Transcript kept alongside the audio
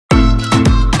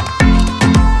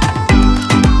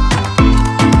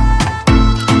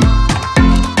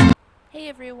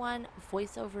everyone,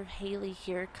 voiceover Haley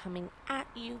here coming at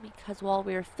you because while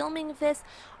we were filming this,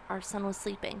 our son was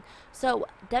sleeping. So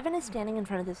Devin is standing in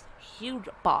front of this huge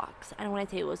box, and when I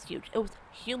say it was huge, it was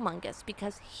humongous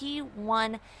because he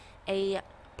won a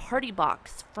party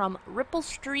box from Ripple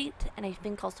Street and I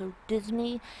think also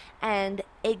Disney and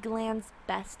Eggland's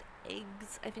Best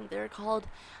Eggs, I think they're called.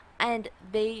 And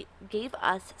they gave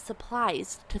us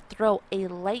supplies to throw a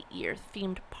Lightyear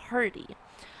themed party.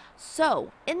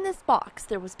 So, in this box,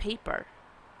 there was paper.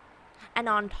 And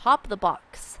on top of the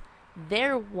box,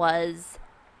 there was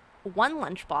one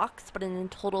lunchbox, but in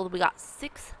total, we got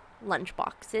 6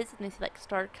 lunchboxes. And they say, like,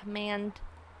 Star Command,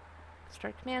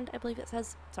 I believe it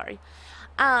says. Sorry.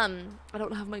 I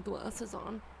don't have my glasses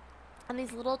on. And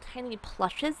these little tiny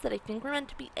plushes that I think were meant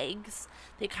to be eggs,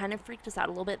 they kind of freaked us out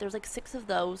a little bit. There's like 6 of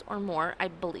those or more, I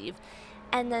believe.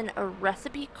 And then a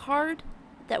recipe card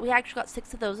that we actually got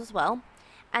 6 of those as well.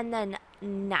 And then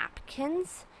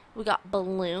napkins. We got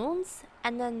balloons.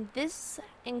 And then this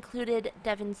included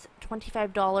Devin's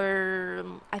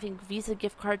 $25, I think, Visa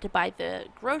gift card to buy the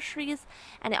groceries.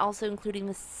 And it also including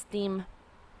the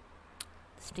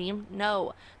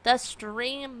the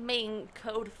streaming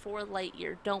code for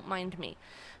Lightyear. Don't mind me.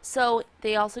 So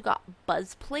they also got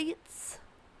buzz plates.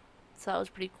 So that was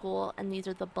pretty cool. And these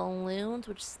are the balloons,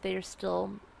 which they're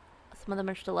still, some of them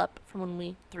are still up from when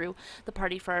we threw the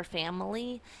party for our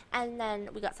family. And then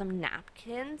we got some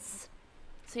napkins.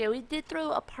 So yeah, we did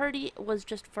throw a party. It was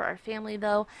just for our family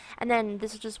though. And then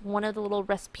this is just one of the little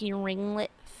recipe ringlet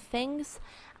things.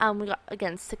 We got,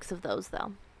 again, 6 of those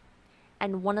though.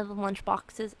 And one of the lunch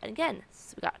boxes, and again,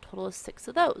 so we got a total of 6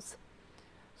 of those.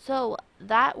 So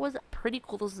that was pretty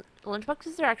cool. Those lunch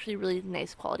boxes are actually really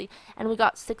nice quality. And we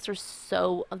got 6 or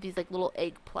so of these like little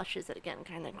egg plushes that again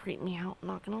kind of creep me out,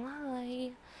 not gonna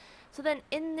lie. So then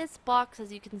in this box,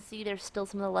 as you can see, there's still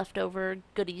some of the leftover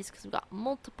goodies because we got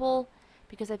multiple,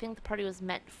 because I think the party was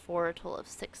meant for a total of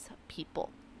 6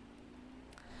 people.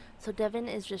 So Devin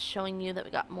is just showing you that we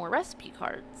got more recipe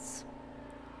cards.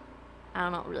 I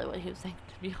don't know really what he was saying,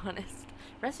 to be honest.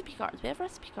 Recipe cards. We have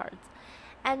recipe cards.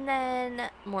 And then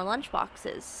more lunch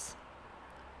boxes.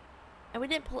 And we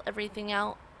didn't pull everything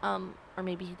out. Or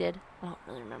maybe he did. I don't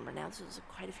really remember now. This was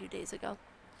quite a few days ago.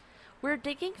 We're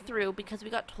digging through because we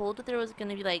got told that there was going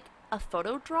to be like a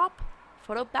photo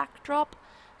backdrop.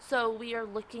 So we are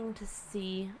looking to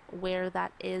see where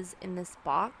that is in this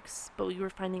box. But we were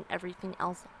finding everything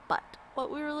else but what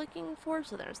we were looking for.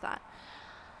 So there's that.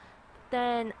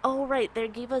 Then, oh right, they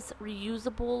gave us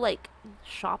reusable like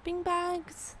shopping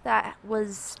bags that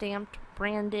was stamped,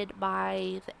 branded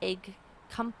by the egg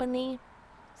company.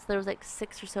 So there was like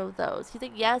 6 or so of those. He's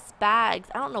like, yes, bags.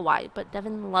 I don't know why, but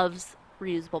Devin loves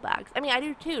reusable bags. I mean, I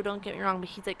do too, don't get me wrong, but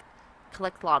he's like,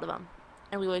 collects a lot of them.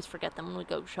 And we always forget them when we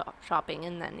go shopping,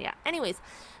 and then, yeah. Anyways,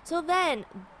 so then,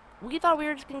 we thought we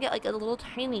were just gonna get like a little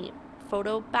tiny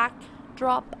photo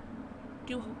backdrop,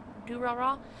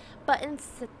 do-rah-rah. But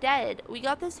instead, we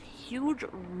got this huge,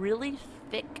 really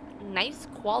thick, nice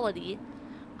quality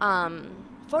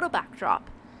photo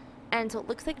backdrop. And so it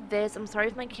looks like this. I'm sorry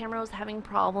if my camera was having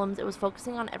problems. It was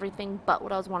focusing on everything but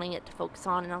what I was wanting it to focus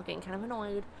on, and I was getting kind of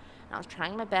annoyed. And I was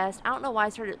trying my best. I don't know why I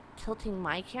started tilting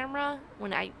my camera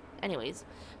when anyways.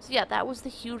 So yeah, that was the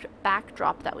huge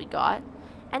backdrop that we got.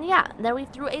 And yeah, then we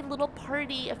threw a little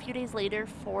party a few days later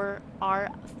for our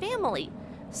family.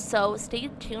 So stay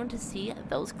tuned to see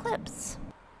those clips.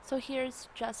 So here's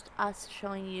just us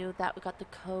showing you that we got the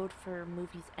code for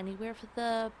Movies Anywhere for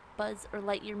the Buzz or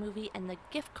Lightyear movie and the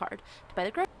gift card to buy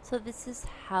the groceries. So this is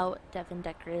how Devin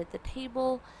decorated the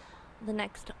table the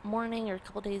next morning or a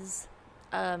couple days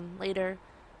later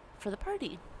for the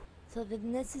party. So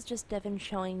then this is just Devin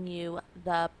showing you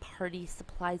the party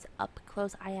supplies up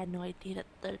close. I had no idea that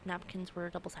the napkins were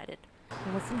double-sided.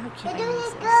 And listen how cute my niece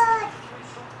is.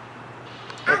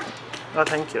 Oh,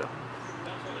 thank you.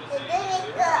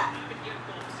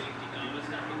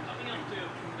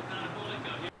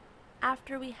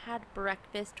 After we had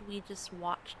breakfast, we just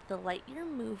watched the Lightyear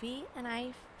movie, and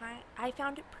I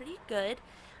found it pretty good.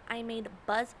 I made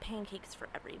Buzz pancakes for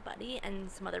everybody and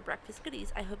some other breakfast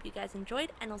goodies. I hope you guys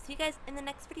enjoyed, and I'll see you guys in the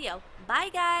next video. Bye,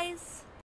 guys!